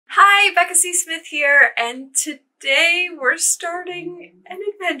Hi, Becca C. Smith here, and today we're starting an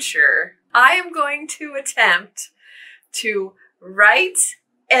adventure. I am going to attempt to write,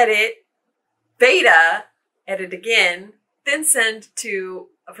 edit, beta, edit again, then send to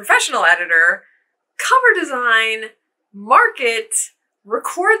a professional editor, cover design, market,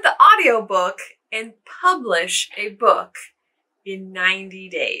 record the audiobook, and publish a book in 90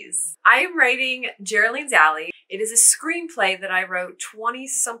 days. I am writing Geraldine's Alley. It is a screenplay that I wrote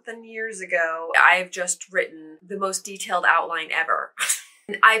 20-something years ago. I have just written the most detailed outline ever.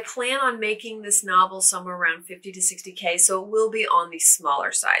 And I plan on making this novel somewhere around 50 to 60K, so it will be on the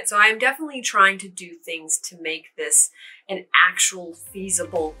smaller side. So I'm definitely trying to do things to make this an actual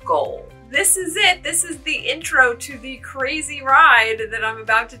feasible goal. This is it. This is the intro to the crazy ride that I'm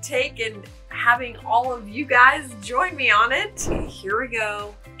about to take, and having all of you guys join me on it. Here we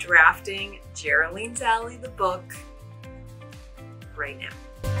go, drafting Geraldine's Alley, the book, right now.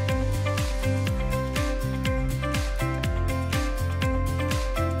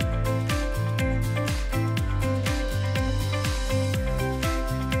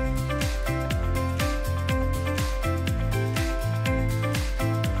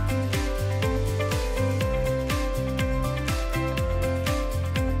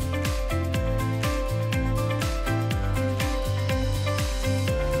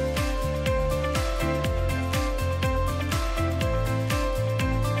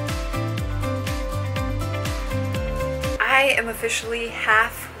 I am officially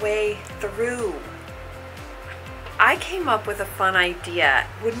halfway through. I came up with a fun idea.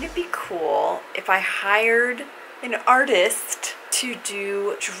 Wouldn't it be cool if I hired an artist to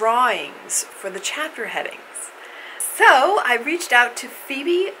do drawings for the chapter headings? So I reached out to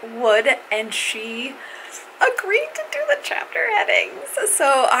Phoebe Wood and she agreed to do the chapter headings.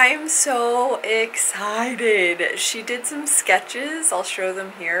 So I am so excited. She did some sketches. I'll show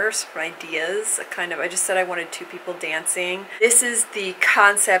them here, some ideas. I just said I wanted two people dancing. This is the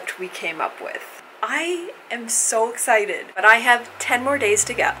concept we came up with. I am so excited, but I have 10 more days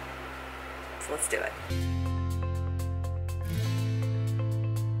to go. So let's do it.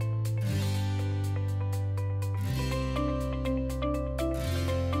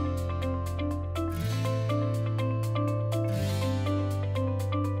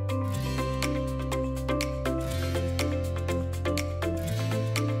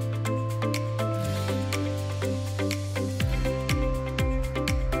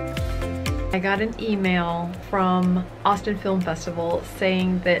 I got an email from Austin Film Festival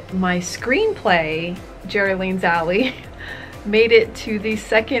saying that my screenplay, Geraldine's Alley, made it to the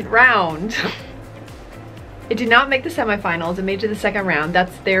second round. It did not make the semifinals, it made it to the second round.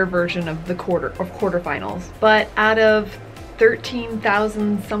 That's their version of the quarterfinals. But out of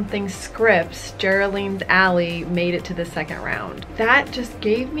 13,000 something scripts, Geraldine's Alley made it to the second round. That just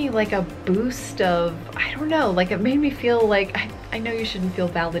gave me like a boost of, I don't know, like it made me feel like, I know you shouldn't feel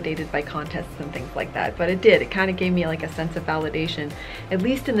validated by contests and things like that, but it did. It kind of gave me like a sense of validation, at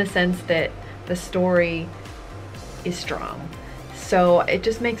least in the sense that the story is strong. So it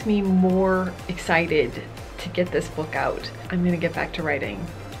just makes me more excited to get this book out. I'm gonna get back to writing,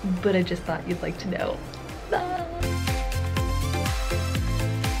 but I just thought you'd like to know.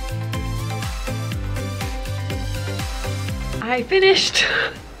 I finished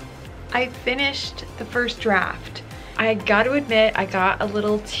the first draft. I got to admit, I got a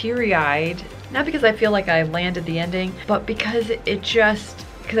little teary-eyed, not because I feel like I landed the ending, but because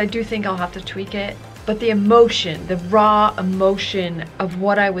because I do think I'll have to tweak it. But the emotion, the raw emotion of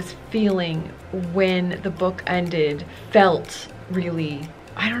what I was feeling when the book ended felt really,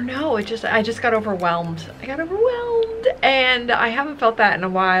 I don't know, I just got overwhelmed. I got overwhelmed, and I haven't felt that in a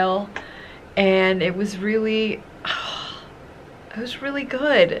while, and it was really, it was really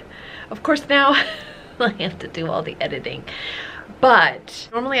good. Of course now I have to do all the editing, but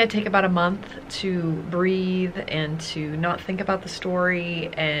normally I take about a month to breathe and to not think about the story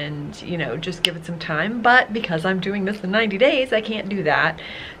and, you know, just give it some time. But because I'm doing this in 90 days, I can't do that.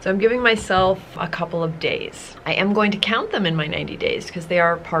 So I'm giving myself a couple of days. I am going to count them in my 90 days because they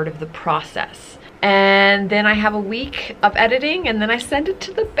are part of the process. And then I have a week of editing, and then I send it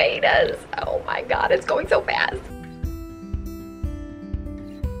to the betas. Oh my God, it's going so fast.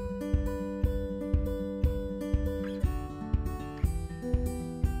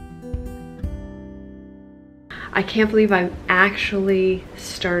 I can't believe I'm actually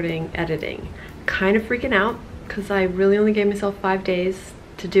starting editing. Kind of freaking out because I really only gave myself 5 days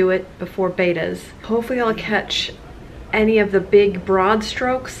to do it before betas. Hopefully I'll catch any of the big broad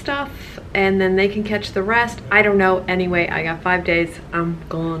stroke stuff and then they can catch the rest. I don't know. Anyway, I got 5 days. I'm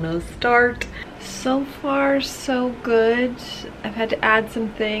gonna start. So far, so good. I've had to add some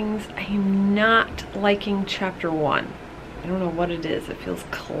things. I'm not liking chapter 1. I don't know what it is. It feels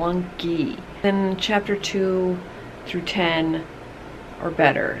clunky. Then chapter 2 through 10 are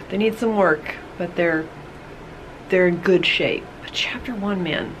better. They need some work, but they're in good shape. But chapter 1,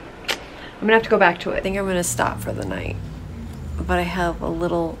 man, I'm gonna have to go back to it. I think I'm gonna stop for the night. But I have a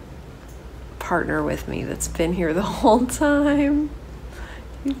little partner with me that's been here the whole time.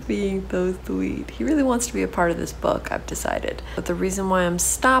 He's being so sweet. He really wants to be a part of this book, I've decided. But the reason why I'm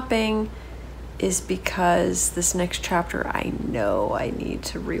stopping is because this next chapter, I know I need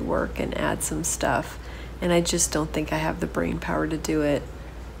to rework and add some stuff, and I just don't think I have the brain power to do it.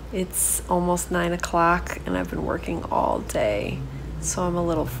 It's almost 9 o'clock and I've been working all day, so I'm a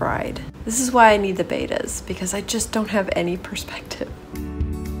little fried. This is why I need the betas, because I just don't have any perspective.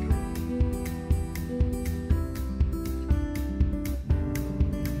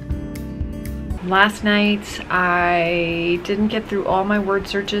 Last night, I didn't get through all my word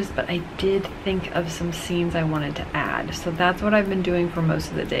searches, but I did think of some scenes I wanted to add. So that's what I've been doing for most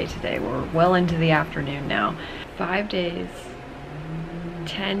of the day today. We're well into the afternoon now. 5 days,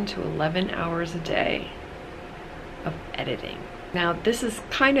 10 to 11 hours a day of editing. Now, this is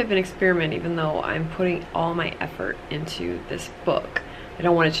kind of an experiment, even though I'm putting all my effort into this book. I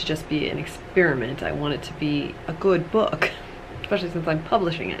don't want it to just be an experiment. I want it to be a good book, especially since I'm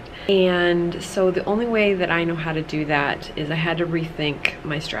publishing it. And so the only way that I know how to do that is I had to rethink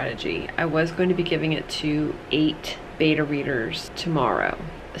my strategy. I was going to be giving it to 8 beta readers tomorrow.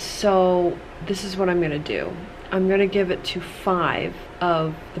 So this is what I'm gonna do. I'm gonna give it to 5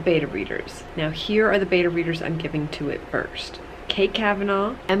 of the beta readers. Now here are the beta readers I'm giving to it first. Kate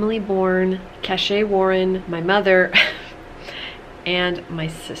Kavanaugh, Emily Bourne, Cachet Warren, my mother, and my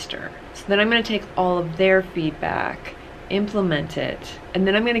sister. So then I'm gonna take all of their feedback, implement it, and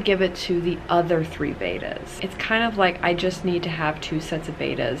then I'm gonna give it to the other 3 betas. It's kind of like I just need to have 2 sets of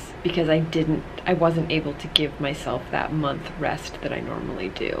betas because I wasn't able to give myself that month rest that I normally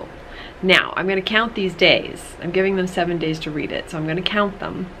do. Now, I'm gonna count these days. I'm giving them 7 days to read it, so I'm gonna count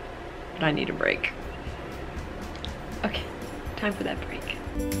them, but I need a break. Okay, time for that break.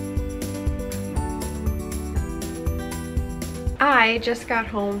 I just got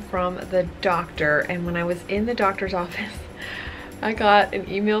home from the doctor, and when I was in the doctor's office, I got an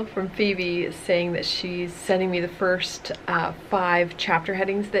email from Phoebe saying that she's sending me the first 5 chapter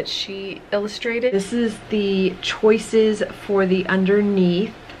headings that she illustrated. This is the choices for the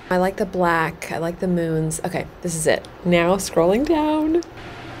underneath. I like the black, I like the moons. Okay, this is it. Now scrolling down.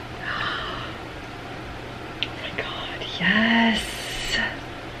 Oh my God, yes.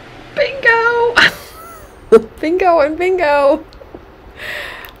 Bingo! Bingo and bingo.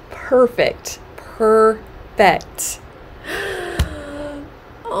 Perfect, perfect.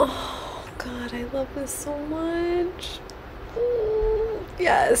 Oh God, I love this so much.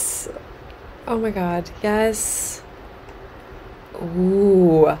 Yes. Oh my God, yes.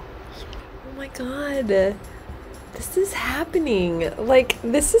 Ooh. Oh my God. This is happening. Like,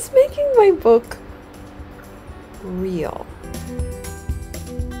 this is making my book real.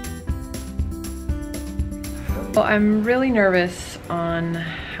 Well, I'm really nervous on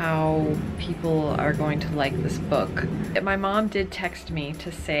how people are going to like this book. My mom did text me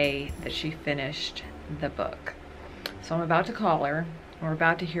to say that she finished the book. So I'm about to call her. We're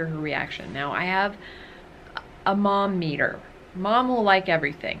about to hear her reaction. Now, I have a mom meter. Mom will like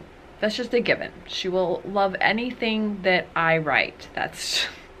everything. That's just a given. She will love anything that I write. That's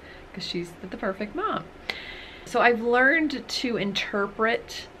because she's the perfect mom. So I've learned to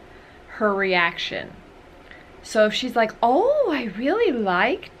interpret her reaction. So if she's like, oh, I really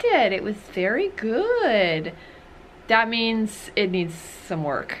liked it, it was very good, that means it needs some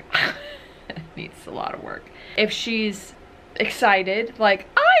work. It needs a lot of work. If she's excited, like,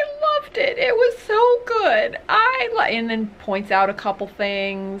 I loved it, it was so good, and then points out a couple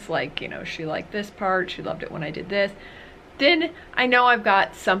things, like, you know, she liked this part, she loved it when I did this, then I know I've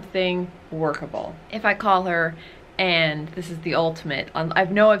got something workable. If I call her and this is the ultimate, I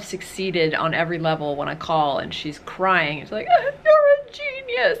know I've succeeded on every level when I call and she's crying, it's like, oh, you're a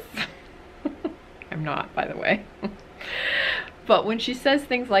genius. I'm not, by the way. But when she says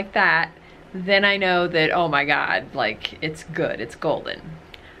things like that, then I know that, oh my God, like, it's good, it's golden.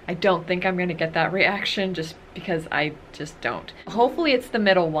 I don't think I'm gonna get that reaction just because I just don't. Hopefully it's the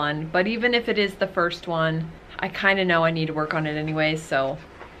middle one, but even if it is the first one, I kind of know I need to work on it anyway, so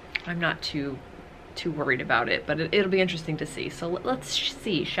I'm not too worried about it, but it'll be interesting to see. So let's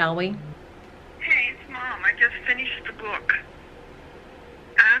see, shall we? Hey, it's Mom. I just finished the book.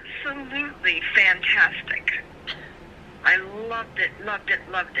 Absolutely fantastic. I loved it, loved it,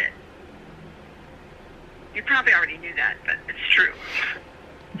 loved it. You probably already knew that, but it's true.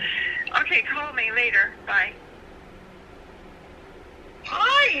 Okay, call me later. Bye.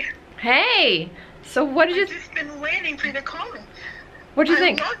 Hi. Hey, so what did you? I've just been waiting for you to call me. What do you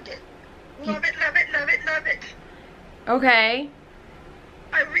think? I loved it. Love it, love it, love it, love it. Okay.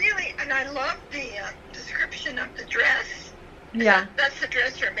 And I love the description of the dress. Yeah. That's the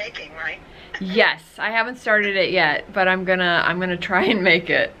dress you're making, right? Yes, I haven't started it yet, but I'm gonna try and make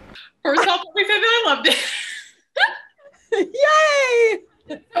it. First off, let me say that I loved it. Yay!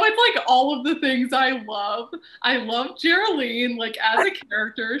 So it's like all of the things I love. I loved Geraldine, like as a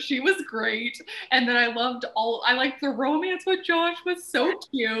character, she was great. And then I liked the romance with Josh was so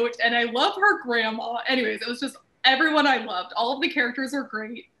cute. And I love her grandma. Anyways, it was just everyone I loved. All of the characters are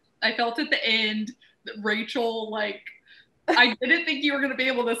great. I felt at the end that Rachel, like, I didn't think you were going to be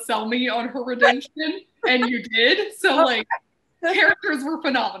able to sell me on her redemption, and you did. So, like, characters were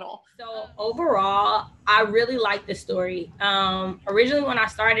phenomenal. So overall, I really liked the story. Originally, when I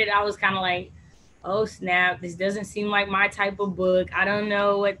started, I was kind of like, oh snap, this doesn't seem like my type of book. I don't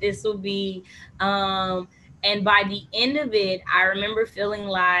know what this will be. And by the end of it, I remember feeling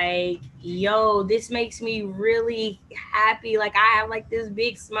like, yo, this makes me really happy. Like I have like this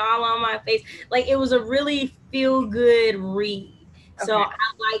big smile on my face. Like it was a really feel good read. So I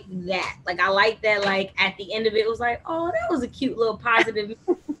like that. Like I like that. Like at the end of it, it was like, oh, that was a cute little positive.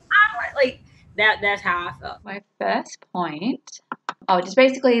 like that. That's how I felt. My first point, just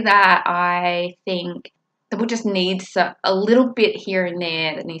basically that I think the book just needs a little bit here and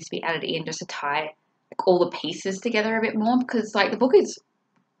there that needs to be added in just to tie like all the pieces together a bit more, because like the book is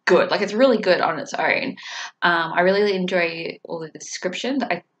good. Like it's really good on its own. I really enjoy all the descriptions.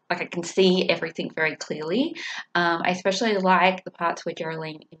 I can see everything very clearly. I especially like the parts where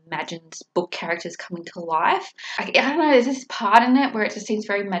Geraldine imagines book characters coming to life. I don't know, there's this part in it where it just seems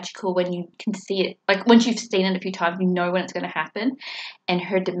very magical when you can see it. Like once you've seen it a few times, you know when it's going to happen. And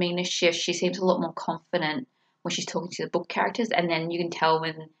her demeanor shifts. She seems a lot more confident when she's talking to the book characters. And then you can tell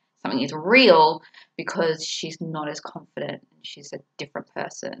when something is real because she's not as confident. She's a different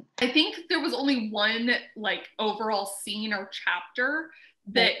person. I think there was only one like overall scene or chapter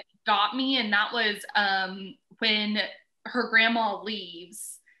that got me, and that was when her grandma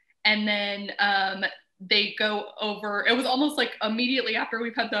leaves, and then they go over. It was almost like immediately after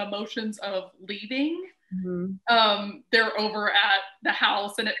we've had the emotions of leaving. Mm-hmm. They're over at the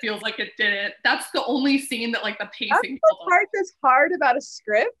house, and it feels like it didn't. That's the only scene that like the pacing. That's the part that's hard about a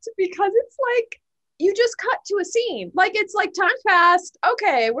script, because it's like you just cut to a scene. Like it's like time's passed.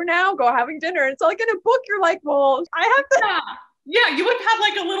 Okay, we're now go having dinner. It's like in a book, you're like, well, I have to. Yeah, you would have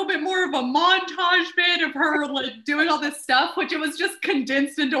like a little bit more of a montage bit of her like doing all this stuff, which it was just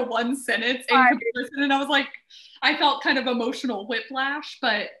condensed into one sentence in comparison. And I was like, I felt kind of emotional whiplash,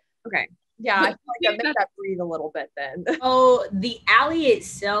 but okay. Yeah, I feel like I made that breathe a little bit then. Oh, the alley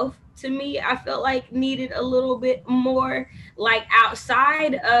itself, to me, I felt like needed a little bit more. Like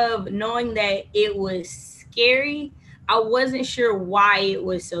outside of knowing that it was scary, I wasn't sure why it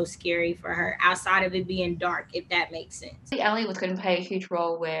was so scary for her outside of it being dark, if that makes sense. The alley was going to play a huge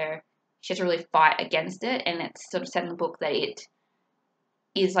role where she has to really fight against it, and it's sort of said in the book that it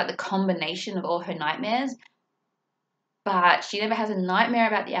is like the combination of all her nightmares, but she never has a nightmare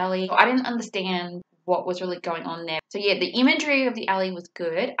about the alley. I didn't understand what was really going on there. So yeah, the imagery of the alley was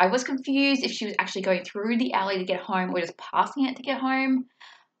good. I was confused if she was actually going through the alley to get home or just passing it to get home.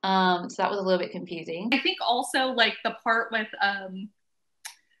 So that was a little bit confusing. I think also like the part with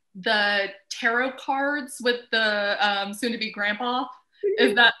the tarot cards with the soon-to-be grandpa,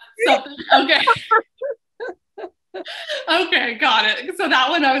 is that something? Okay. Okay, got it. So that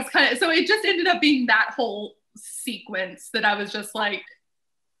one I was kind of, so it just ended up being that whole sequence that I was just like,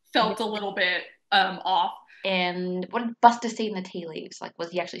 felt a little bit off. And what did Buster see in the tea leaves? Like,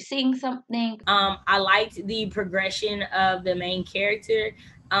 was he actually seeing something? I liked the progression of the main character.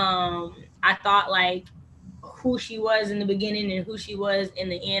 I thought like who she was in the beginning and who she was in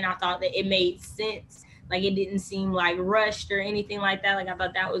the end, I thought that it made sense. Like it didn't seem like rushed or anything like that. Like I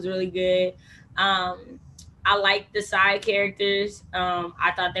thought that was really good. I liked the side characters.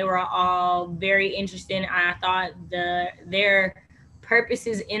 I thought they were all very interesting. I thought their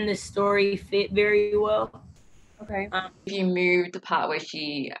purposes in the story fit very well. Okay. If you move the part where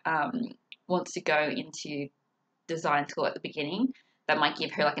she wants to go into design school at the beginning, that might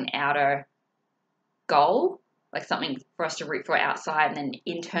give her like an outer goal, like something for us to root for outside, and then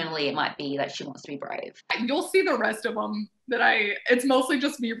internally it might be that she wants to be brave. You'll see the rest of them that it's mostly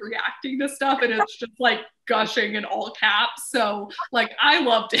just me reacting to stuff, and it's just like gushing in all caps. So like I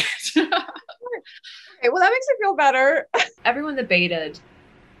loved it. Okay, well that makes me feel better. Everyone debated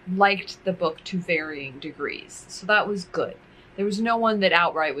liked the book to varying degrees. So that was good. There was no one that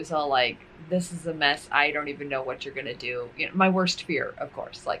outright was all like, this is a mess. I don't even know what you're going to do. You know, my worst fear, of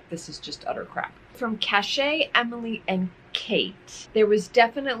course, like this is just utter crap. From Cachet, Emily, and Kate, there was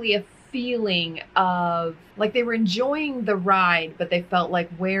definitely a feeling of like they were enjoying the ride, but they felt like,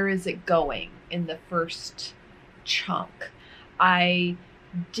 where is it going in the first chunk? I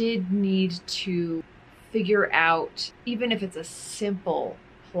did need to figure out, even if it's a simple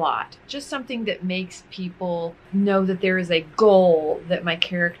plot, just something that makes people know that there is a goal that my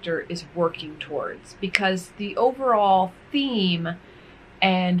character is working towards, because the overall theme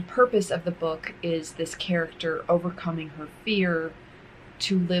and purpose of the book is this character overcoming her fear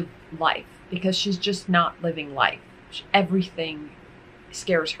to live life, because she's just not living life. Everything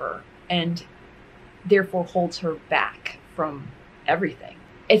scares her and therefore holds her back from everything.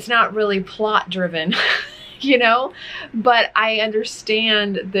 It's not really plot driven, you know, but I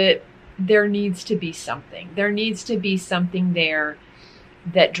understand that there needs to be something. There needs to be something there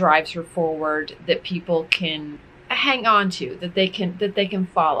that drives her forward, that people can hang on to, that they can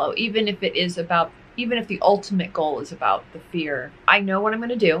follow, even if the ultimate goal is about the fear. I know what I'm going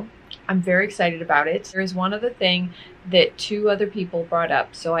to do. I'm very excited about it. There is one other thing that 2 other people brought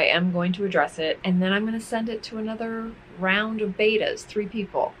up, so I am going to address it, and then I'm going to send it to another round of betas, 3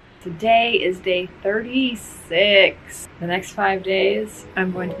 people. Today is day 36. The next 5 days,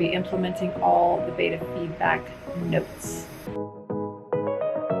 I'm going to be implementing all the beta feedback notes.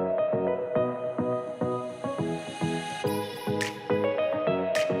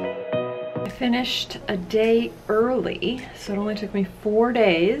 Finished a day early, so it only took me 4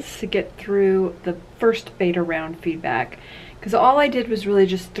 days to get through the first beta round feedback, because all I did was really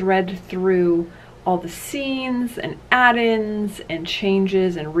just thread through all the scenes and add-ins and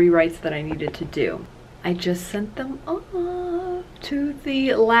changes and rewrites that I needed to do. I just sent them off to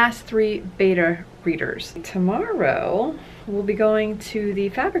the last 3 beta readers. Tomorrow we'll be going to the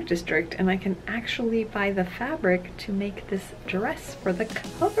fabric district, and I can actually buy the fabric to make this dress for the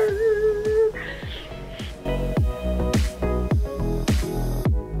cover. We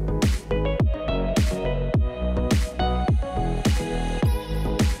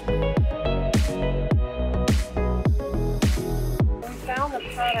found the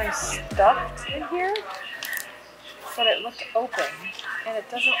pattern stuffed in here, but it looked open, and it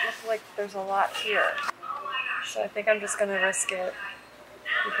doesn't look like there's a lot here. So I think I'm just gonna risk it,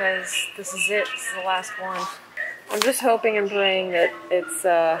 because this is it. This is the last one. I'm just hoping and praying that it's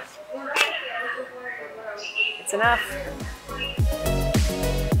enough.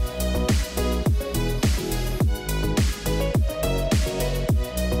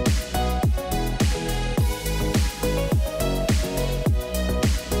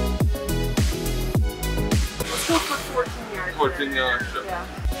 Let's go for 14 yards. 14 yards, sure. Yeah.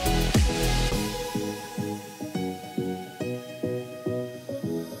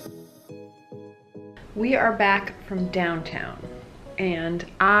 We are back from downtown, and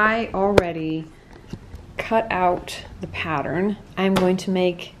I already cut out the pattern. I'm going to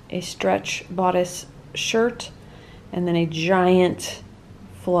make a stretch bodice shirt and then a giant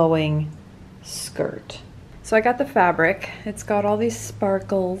flowing skirt. So I got the fabric. It's got all these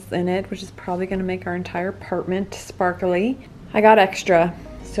sparkles in it, which is probably going to make our entire apartment sparkly. I got extra,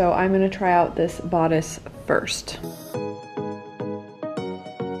 so I'm going to try out this bodice first.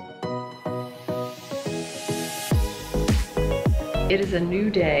 It is a new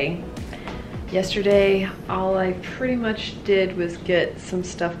day. Yesterday, all I pretty much did was get some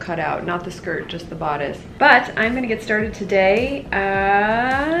stuff cut out, not the skirt, just the bodice. But I'm gonna get started today,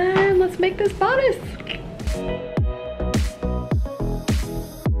 and let's make this bodice.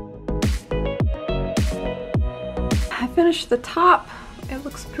 I finished the top. It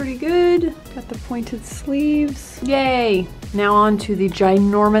looks pretty good. Got the pointed sleeves. Yay! Now on to the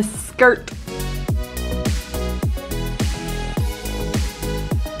ginormous skirt.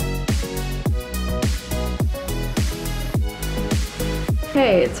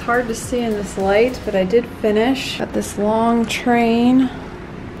 Okay, it's hard to see in this light, but I did finish. Got this long train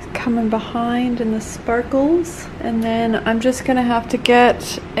coming behind in the sparkles. And then I'm just gonna have to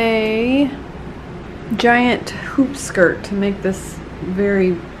get a giant hoop skirt to make this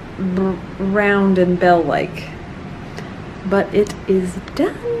very round and bell-like. But it is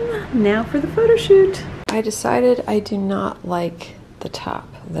done. Now for the photo shoot. I decided I do not like the top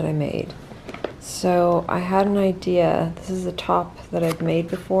that I made. So I had an idea. This is a top that I've made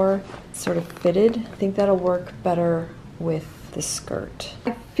before. It's sort of fitted. I think that'll work better with the skirt.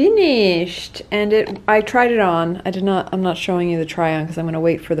 I finished, and I tried it on. I'm not showing you the try on because I'm gonna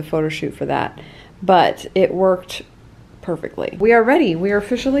wait for the photo shoot for that. But it worked perfectly. We are ready. We are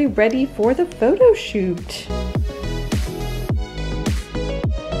officially ready for the photo shoot.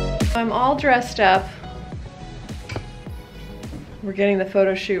 I'm all dressed up. We're getting the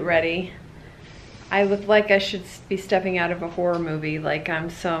photo shoot ready. I look like I should be stepping out of a horror movie, like I'm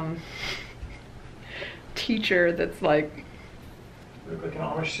some teacher that's like... You look like an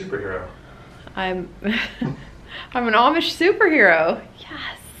Amish superhero. I'm an Amish superhero.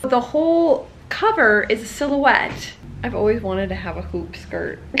 Yes. The whole cover is a silhouette. I've always wanted to have a hoop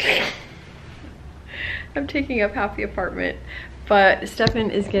skirt. I'm taking up half the apartment, but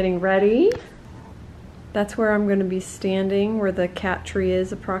Stephan is getting ready. That's where I'm gonna be standing, where the cat tree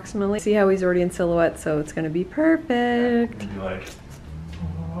is approximately. See how he's already in silhouette, so it's gonna be perfect. You'd be like,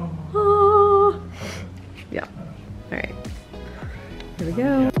 Oh. Yeah, all right. Here we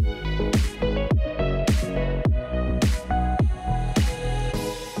go.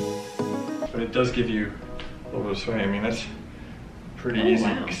 But it does give you a little bit of sway. I mean, that's pretty easy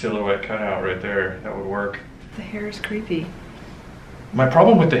Wow. silhouette cutout right there. That would work. The hair is creepy. My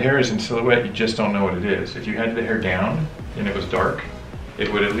problem with the hair is in silhouette, you just don't know what it is. If you had the hair down and it was dark,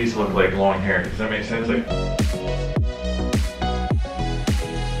 it would at least look like long hair. Does that make sense? Like,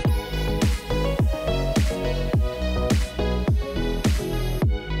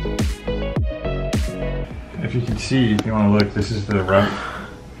 if you can see, if you want to look, this is the rough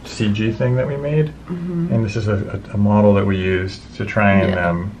CG thing that we made. And this is a model that we used to try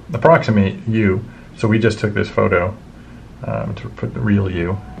and approximate you. So we just took this photo to put the real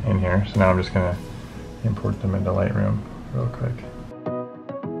you in here. So now I'm just gonna import them into Lightroom real quick.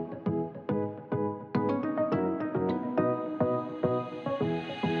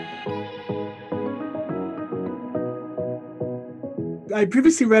 I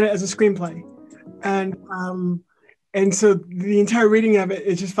previously read it as a screenplay, and so the entire reading of it,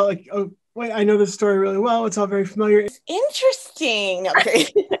 it just felt like, oh wait, I know this story really well. It's all very familiar. Interesting. Okay.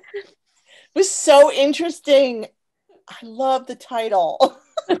 It was so interesting. I love the title.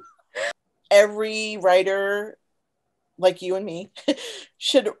 Every writer, like you and me,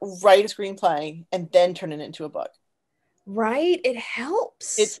 should write a screenplay and then turn it into a book. Right, it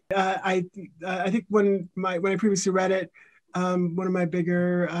helps. I think when I previously read it, one of my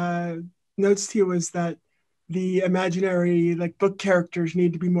bigger notes to you was that the imaginary book characters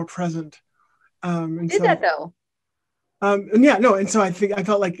need to be more present. And so, that though? and so I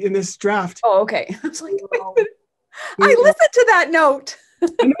felt like in this draft. Oh, okay. I was like, wait a minute. I listened to that note.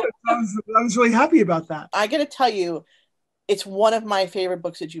 I was really happy about that. I got to tell you, it's one of my favorite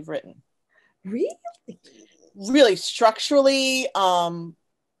books that you've written. Really? Really structurally,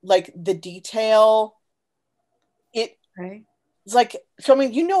 like the detail. Right. It's like, so I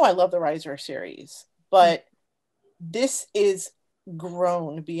mean, you know, I love the Riser series, but this is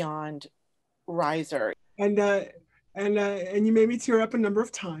grown beyond Riser. And you made me tear up a number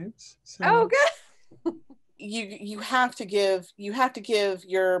of times. So. Oh, good. You have to give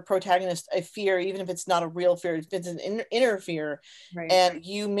your protagonist a fear, even if it's not a real fear, if it's an inner fear, Right. and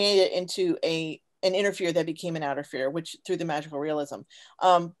you made it into an inner fear that became an outer fear, which through the magical realism.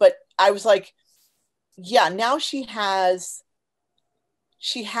 But I was like, yeah, now she has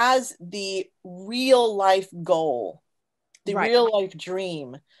the real life goal, the real life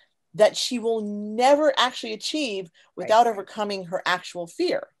dream that she will never actually achieve without overcoming her actual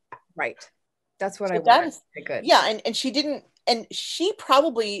fear. Right. That's what So I that wanted. is- Okay, good. Yeah, and she didn't, and she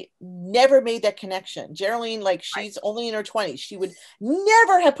probably never made that connection. Geraldine, she's only in her 20s. She would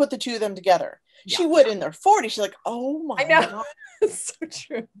never have put the two of them together. Yeah. She would in their 40s. She's like, oh my I know. God. It's so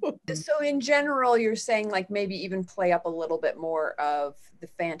true. So in general, you're saying maybe even play up a little bit more of the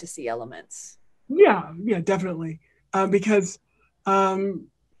fantasy elements. Yeah, definitely. Because there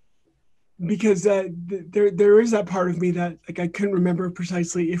is that part of me that I couldn't remember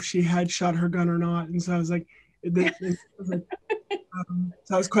precisely if she had shot her gun or not, and so I was like,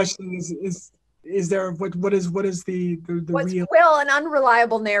 so I was questioning is there what is the real? Well, an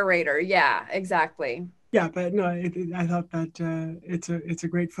unreliable narrator. Yeah, exactly. Yeah, but no, I thought that it's a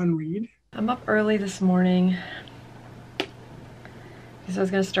great fun read. I'm up early this morning because I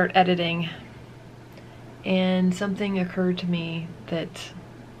was going to start editing, and something occurred to me that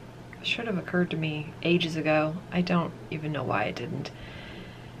should have occurred to me ages ago. I don't even know why it didn't.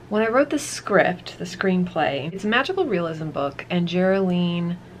 When I wrote the script, the screenplay, it's a magical realism book, and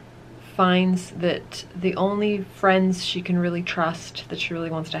Geraldine finds that the only friends she can really trust, that she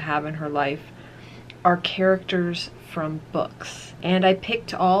really wants to have in her life, are characters from books. And I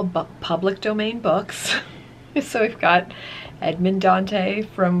picked all public domain books. So we've got Edmond Dante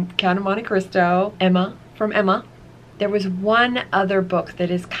from Count of Monte Cristo, Emma from Emma, There was one other book that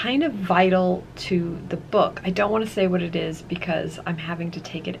is kind of vital to the book. I don't want to say what it is because I'm having to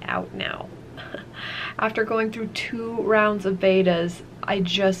take it out now. After going through 2 rounds of betas, I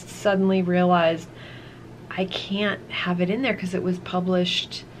just suddenly realized I can't have it in there because it was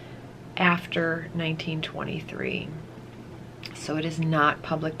published after 1923. So it is not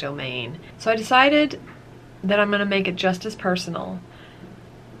public domain. So I decided that I'm going to make it just as personal.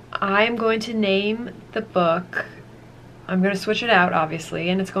 I am going to name the book, I'm going to switch it out obviously,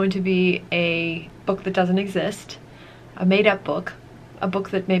 and it's going to be a book that doesn't exist, a made-up book, a book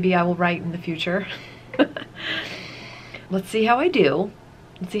that maybe I will write in the future. Let's see how I do.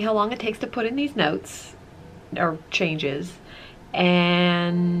 Let's see how long it takes to put in these notes or changes,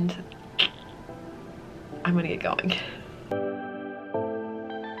 and I'm gonna get going.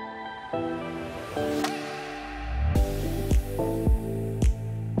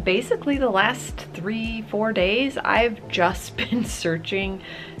 Basically the last 3-4 days I've just been searching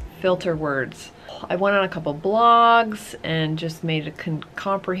filter words. I went on a couple blogs and just made a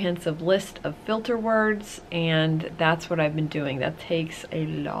comprehensive list of filter words, and that's what I've been doing. That takes a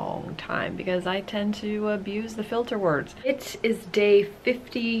long time because I tend to abuse the filter words. It is day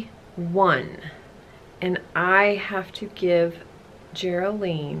 51 and I have to give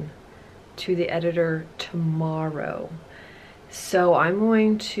Geraldine to the editor tomorrow. So I'm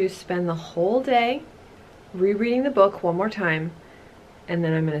going to spend the whole day rereading the book one more time, and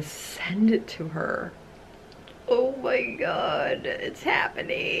then I'm going to send it to her. Oh my god, it's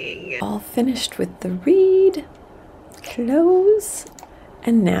happening. All finished with the read, close,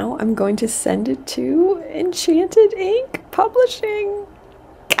 and now I'm going to send it to Enchanted Ink Publishing.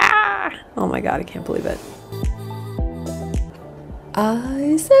 Ah! Oh my god, I can't believe it.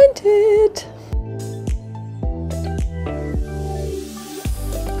 I sent it.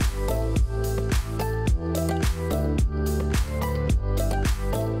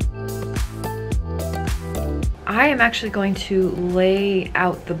 I am actually going to lay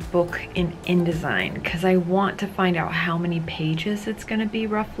out the book in InDesign because I want to find out how many pages it's going to be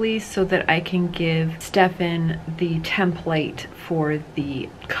roughly so that I can give Stephan the template for the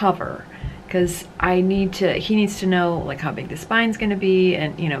cover, because he needs to know like how big the spine's going to be,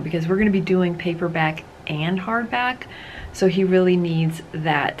 and you know, because we're going to be doing paperback and hardback, so he really needs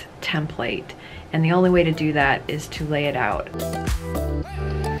that template, and the only way to do that is to lay it out.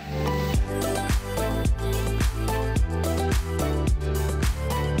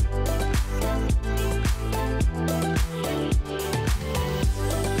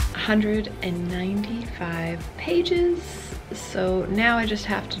 $195 pages, so now I just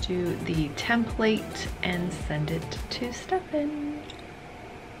have to do the template and send it to Stephan.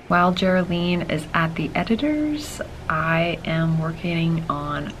 While Geraldine is at the editor's, I am working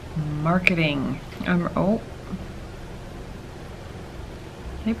on marketing. Oh,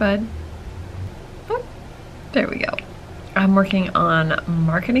 hey bud. Oh, there we go. I'm working on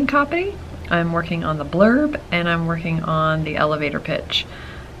marketing copy, I'm working on the blurb, and I'm working on the elevator pitch.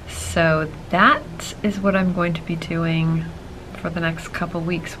 So that is what I'm going to be doing for the next couple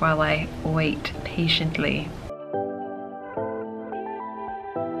weeks while I wait patiently.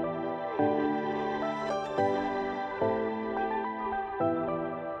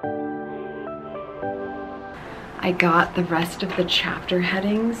 I got the rest of the chapter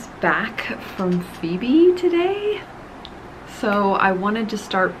headings back from Phoebe today. So I wanted to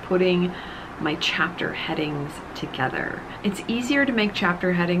start putting my chapter headings together. It's easier to make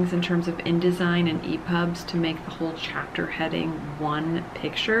chapter headings in terms of InDesign and EPUBs to make the whole chapter heading one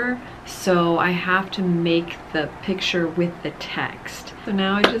picture. So I have to make the picture with the text. So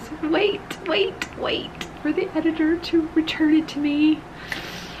now I just wait for the editor to return it to me.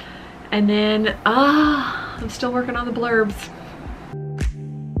 And then, I'm still working on the blurbs.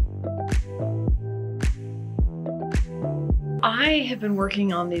 I have been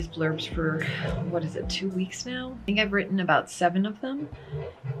working on these blurbs for, what is it, 2 weeks now? I think I've written about 7 of them.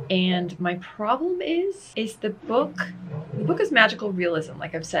 And my problem is the book is magical realism,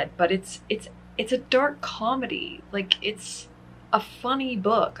 like I've said, but it's a dark comedy. Like, it's a funny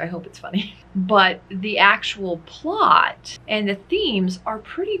book. I hope it's funny. But the actual plot and the themes are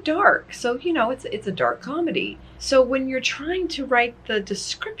pretty dark. So, you know, it's a dark comedy. So when you're trying to write the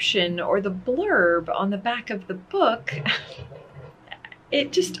description or the blurb on the back of the book,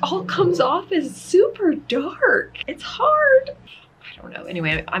 it just all comes off as super dark. It's hard. I don't know.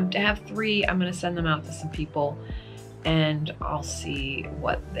 Anyway, I have 3. I'm going to send them out to some people and I'll see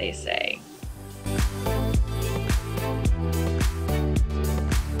what they say.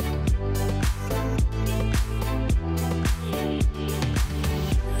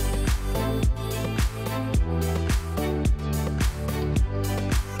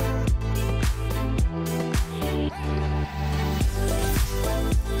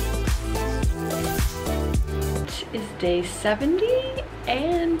 day 70,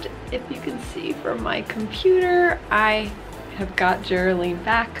 and if you can see from my computer, I have got Geraldine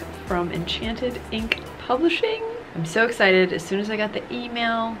back from Enchanted Ink Publishing. I'm so excited. As soon as I got the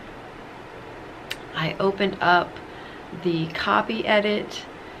email, I opened up the copy edit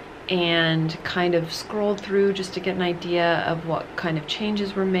and kind of scrolled through just to get an idea of what kind of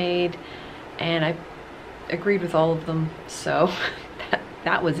changes were made, and I agreed with all of them, so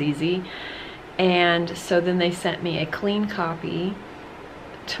that was easy. And so then they sent me a clean copy.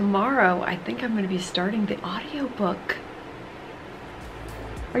 Tomorrow I think I'm going to be starting the audiobook.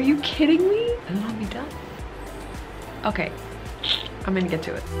 Are you kidding me? And then I'll be done. Okay, I'm going to get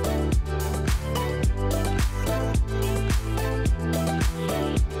to it.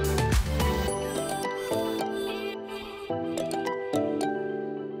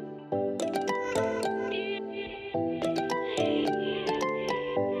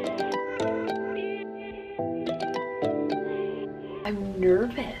 I'm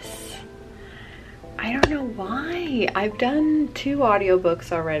nervous. I don't know why. I've done 2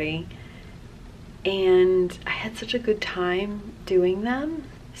 audiobooks already, and I had such a good time doing them.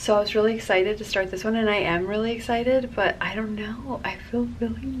 So I was really excited to start this one, and I am really excited, but I don't know. I feel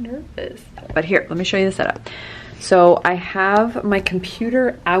really nervous. But here, let me show you the setup. So I have my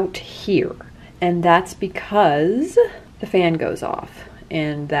computer out here, and that's because the fan goes off.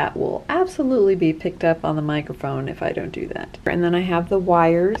 And that will absolutely be picked up on the microphone if I don't do that. And then I have the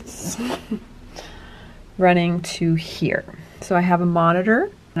wires running to here. So I have a monitor,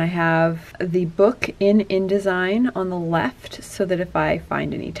 and I have the book in InDesign on the left, so that if I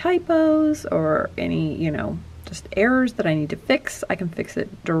find any typos or any, you know, just errors that I need to fix, I can fix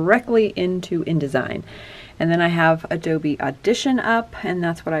it directly into InDesign. And then I have Adobe Audition up, and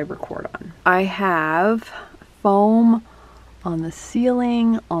that's what I record on. I have foam on the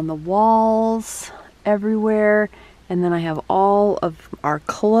ceiling, on the walls, everywhere, and then I have all of our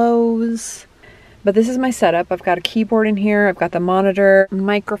clothes. But this is my setup. I've got a keyboard in here, I've got the monitor,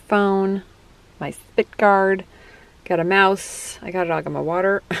 microphone, my spit guard, got a mouse, I got my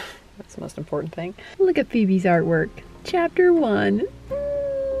water. That's the most important thing. Look at Phoebe's artwork. Chapter 1.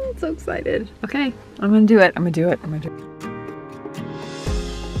 So excited. Okay, I'm gonna do it. I'm gonna do it. I'm gonna do it.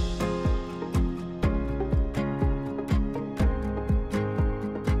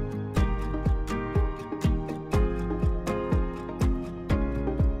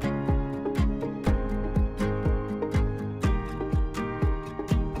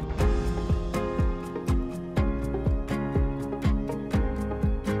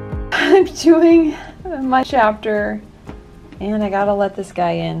 I'm doing my chapter, and I gotta let this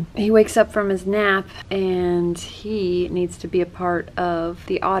guy in. He wakes up from his nap, and he needs to be a part of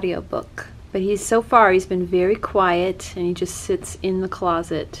the audiobook. But so far he's been very quiet, and he just sits in the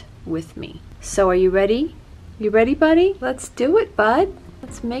closet with me. So are you ready? You ready, buddy? Let's do it, bud.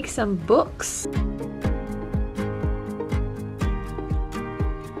 Let's make some books.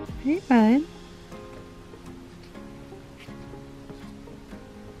 Hey, bud.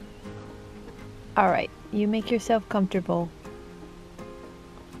 All right, you make yourself comfortable.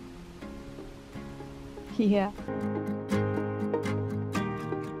 Yeah.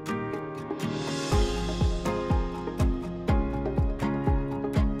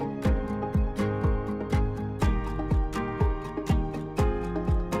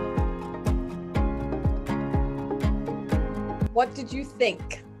 What did you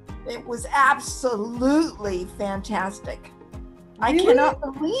think? It was absolutely fantastic. I Really? cannot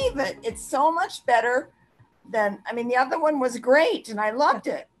believe it. It's so much better than, I mean, the other one was great and I loved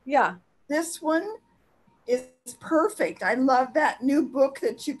it. Yeah. This one is perfect. I love that new book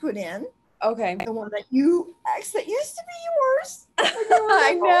that you put in. Okay. The one that you, actually, that used to be yours.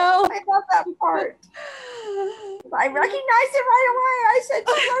 I know. I love that part. I recognized it right away. I said,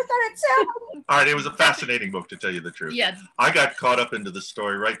 you wrote that at 7. All right, it was a fascinating book, to tell you the truth. Yes. I got caught up into the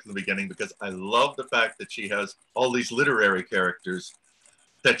story right from the beginning because I love the fact that she has all these literary characters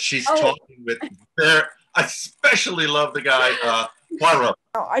that she's talking with. There, I especially love the guy, Poirot.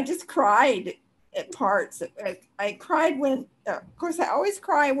 Oh, I just cried at parts. I cried when, of course, I always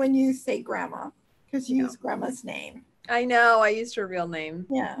cry when you say grandma, because you use grandma's name. I know, I used her real name.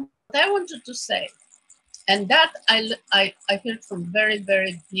 Yeah. I wanted to say, and that I heard from very,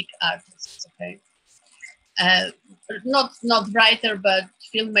 very big artists, okay? Not writer, but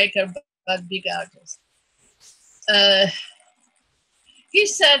filmmaker, but big artist. He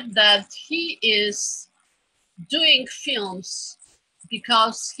said that he is doing films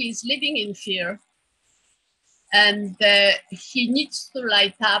because he's living in fear, and he needs to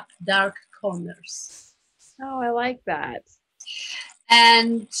light up dark corners. Oh, I like that.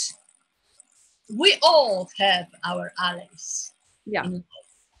 And we all have our alleys. Yeah.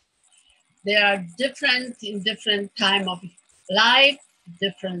 They are different in different time of life,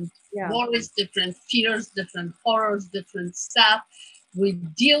 different worries, different fears, different horrors, different stuff. We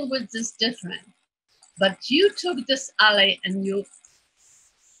deal with this different. But you took this alley and you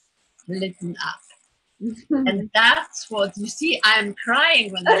lit it up. And that's what you see. I'm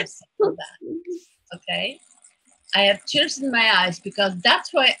crying when I say that. Okay? I have tears in my eyes because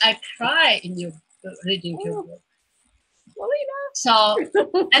that's why I cry in your reading your book. So,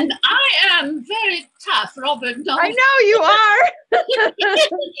 and I am very tough, Robert. No. I know you are.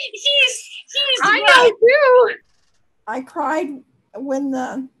 he's I right. know too. I cried when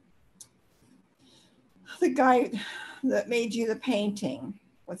the guy that made you the painting,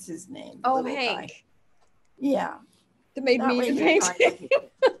 what's his name? Oh, Little Hank. guy. Yeah. That made me the painting.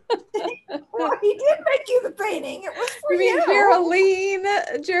 Well, he did make you the painting. It was for You mean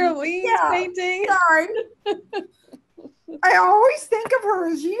Geraldine's painting? Sorry. I always think of her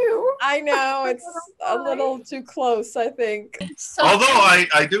as you. I know, it's a little too close, I think. Although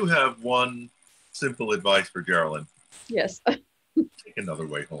I do have one simple advice for Geraldine. Yes. Take another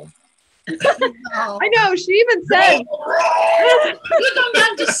way home. I know, she even said. You don't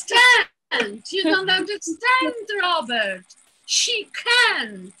understand. You don't understand, Robert. She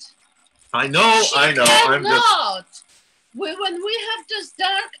can't. I know. I'm just. When we have this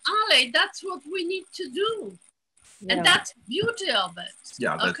dark alley, that's what we need to do. Yeah. And that's the beauty of it.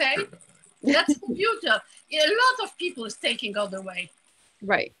 Yeah, that's okay? true. That's the beauty of it. A lot of people is taking other way.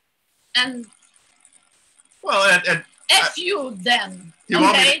 Right. And well, and F you them.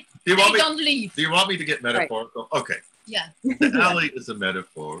 Okay? Don't leave. Do you want me to get metaphorical? Right. Okay. Yeah. The alley is a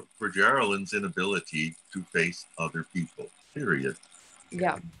metaphor for Geraldine's inability to face other people. Period.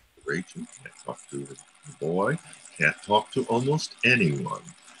 Yeah. Rachel can't talk to the boy. Can't talk to almost anyone.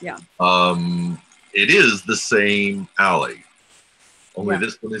 Yeah. It is the same alley, only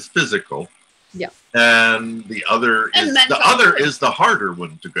this one is physical. Yeah. And the other is the harder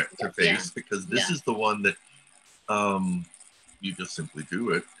one to face because this is the one that you just simply do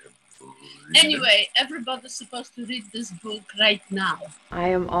it. Anyway, everybody's supposed to read this book right now. I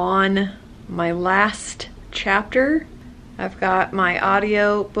am on my last chapter. I've got my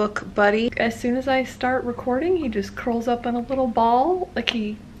audio book buddy. As soon as I start recording, he just curls up in a little ball, like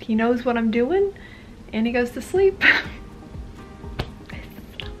he knows what I'm doing, and he goes to sleep.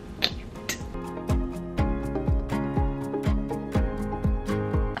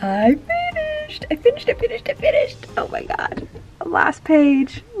 I finished. Oh my god. Last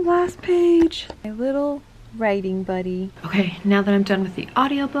page. My little writing buddy. Okay, now that I'm done with the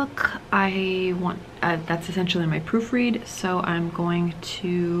audiobook, I want, that's essentially my proofread, so I'm going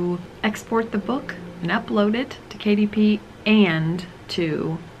to export the book and upload it to KDP and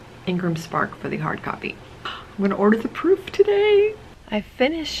to Ingram Spark for the hard copy. I'm gonna order the proof today. I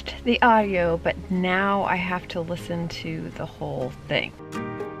finished the audio, but now I have to listen to the whole thing.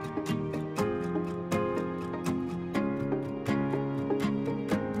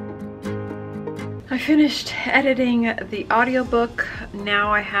 I finished editing the audiobook.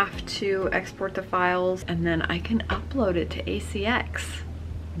 Now I have to export the files and then I can upload it to ACX.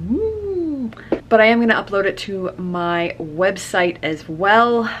 Woo! But I am gonna upload it to my website as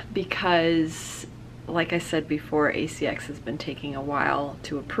well because, like I said before, ACX has been taking a while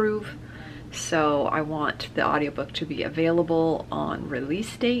to approve. So I want the audiobook to be available on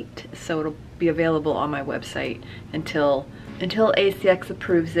release date. So it'll be available on my website until ACX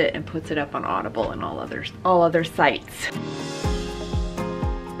approves it and puts it up on Audible and all other sites.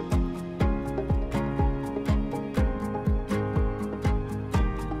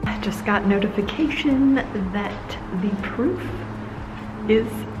 I just got notification that the proof is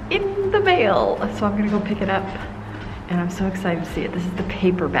in the mail, so I'm gonna go pick it up and I'm so excited to see it. This is the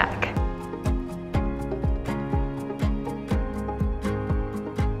paperback.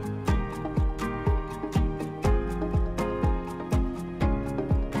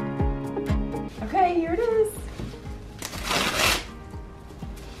 Okay, here it is.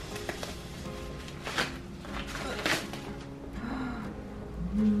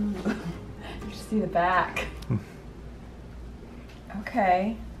 You should see the back.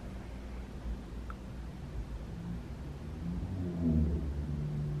 Okay.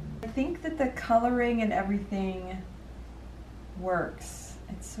 I think that the coloring and everything works.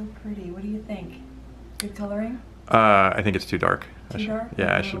 It's so pretty. What do you think? Good coloring? I think it's too dark. Too dark? Yeah,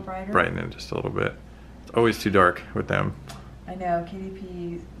 I Maybe a should little brighter? brighten it just a little bit. It's always too dark with them. I know,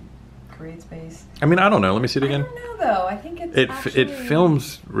 KDP creates space. I mean, I don't know. Let me see it again. I don't know though. I think it's It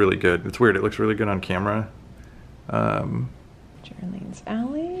films really good. It's weird. It looks really good on camera. Geraldine's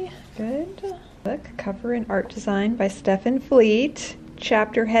Alley. Good. Book cover and art design by Stephan Fleet.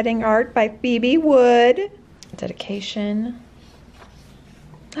 Chapter heading art by Phoebe Wood. Dedication.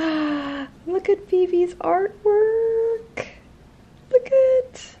 Look at Phoebe's artwork. Look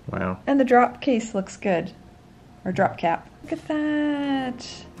at. Wow. And the drop case looks good. Or drop cap. Look at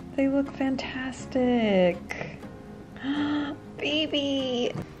that. They look fantastic.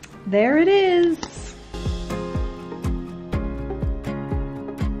 Phoebe. There it is.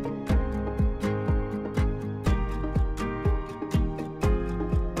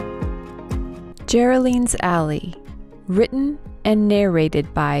 Geraldine's Alley, written and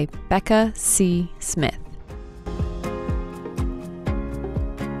narrated by Becca C. Smith.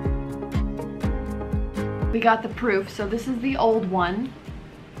 We got the proof, so this is the old one.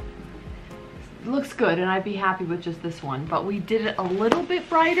 It looks good, and I'd be happy with just this one, but we did it a little bit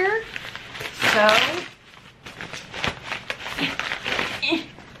brighter, so...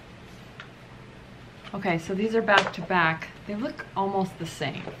 Okay, so these are back to back. They look almost the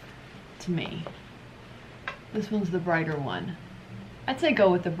same to me. This one's the brighter one. I'd say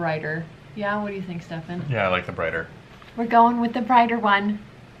go with the brighter. Yeah, what do you think, Stephan? Yeah, I like the brighter. We're going with the brighter one.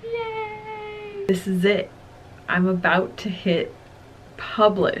 Yay! This is it. I'm about to hit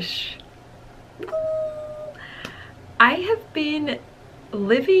publish. I have been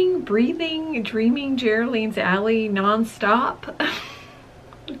living, breathing, dreaming Geraldine's Alley nonstop.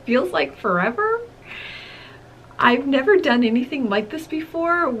 It feels like forever. I've never done anything like this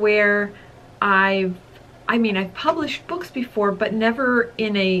before where I've published books before, but never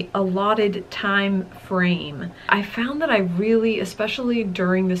in a allotted time frame. I found that I really, especially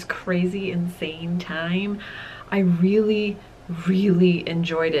during this crazy, insane time, I really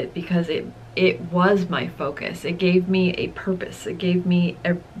enjoyed it because it was my focus. It gave me a purpose. It gave me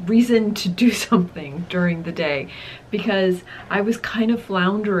a reason to do something during the day because I was kind of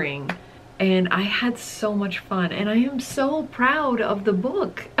floundering and I had so much fun and I am so proud of the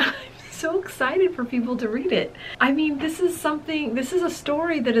book. So excited for people to read it. I mean, this is a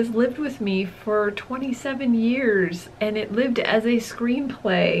story that has lived with me for 27 years and it lived as a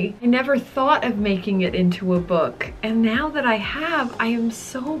screenplay. I never thought of making it into a book, and now that I have, I am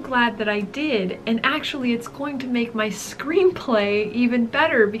so glad that I did. And actually it's going to make my screenplay even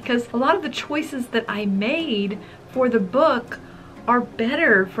better because a lot of the choices that I made for the book are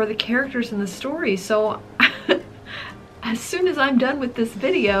better for the characters in the story. So as soon as I'm done with this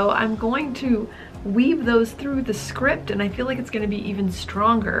video, I'm going to weave those through the script and I feel like it's going to be even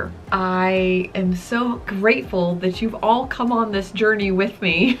stronger. I am so grateful that you've all come on this journey with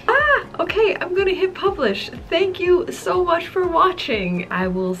me. Okay, I'm going to hit publish. Thank you so much for watching. I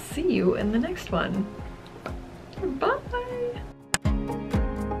will see you in the next one. Bye.